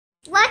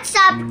What's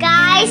up,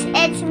 guys?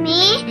 It's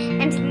me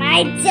and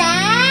my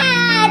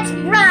dad,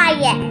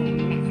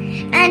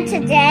 Ryan. And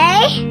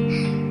today,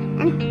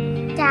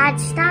 Dad,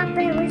 stop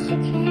it with the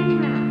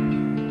camera.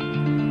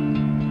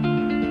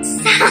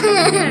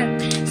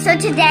 So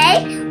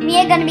today, we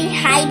are gonna be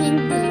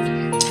hiding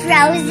these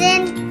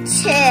Frozen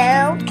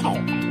 2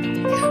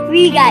 cables.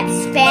 We got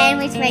Sven,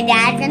 which my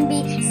dad's gonna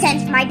be,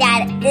 since my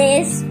dad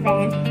is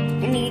Sven,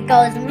 and he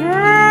goes,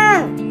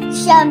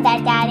 show him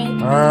that, Daddy.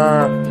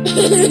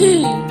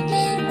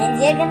 And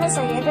you're gonna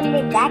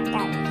be that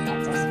guy.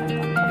 That's just what I'm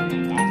gonna be.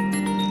 Yeah.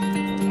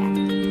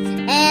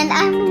 And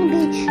I'm gonna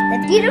be the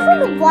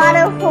beautiful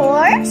water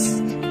horse.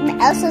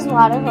 I'm Elsa's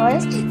water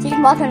horse. So you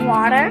can walk in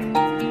water.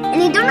 And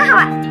you don't know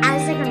how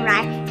Elsa can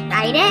ride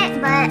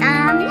it, but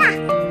yeah.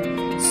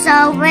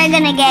 So we're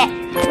gonna get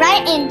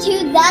right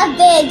into the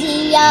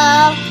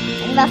video.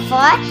 And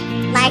before,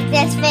 like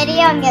this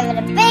video and give it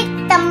a big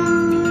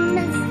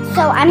thumbs.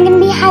 So I'm gonna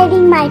be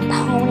hiding my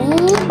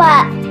pony,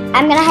 but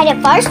I'm gonna hide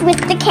it first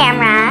with the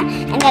camera,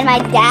 and then my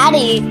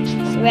daddy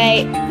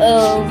right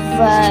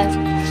over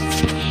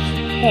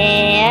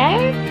here.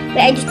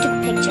 Wait, I just took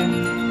a picture.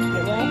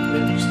 Wait, what?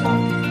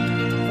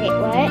 Wait,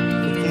 what?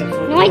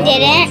 No, I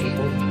didn't.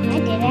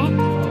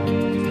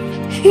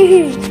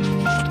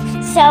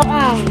 So,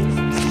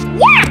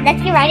 yeah,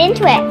 let's get right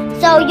into it.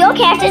 So your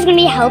character is gonna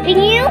be helping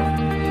you.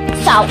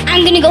 So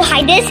I'm gonna go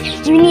hide this.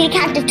 You need to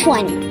count to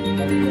 20.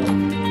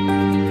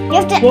 You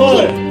have to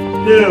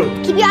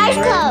keep your eyes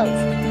closed.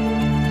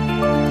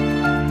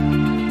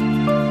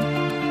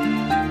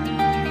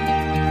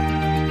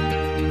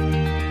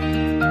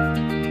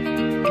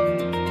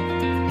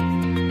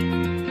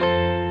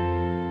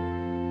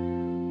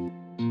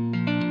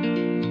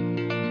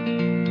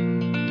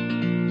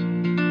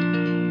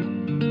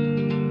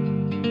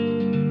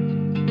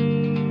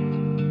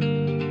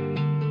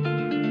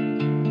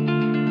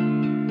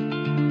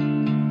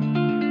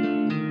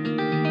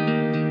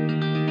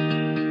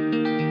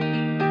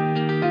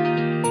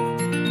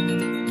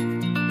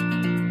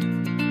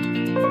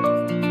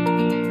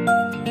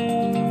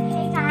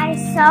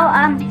 So,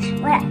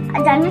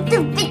 we're done with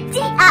the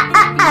video.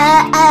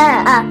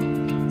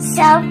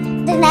 So,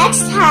 the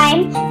next time,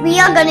 we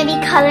are going to be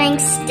coloring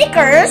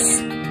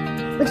stickers,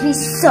 which will be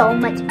so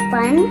much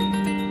fun.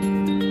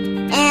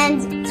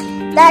 And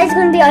that is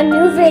going to be our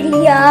new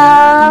video,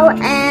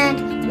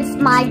 and with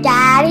my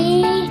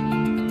daddy,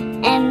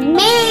 and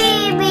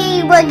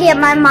maybe we'll get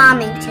my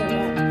mom into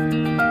it.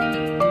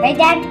 Right,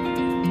 Dad?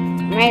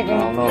 Maybe. I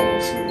don't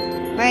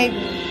know.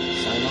 Maybe.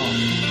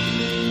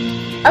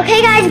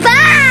 Okay, guys,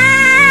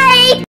 bye!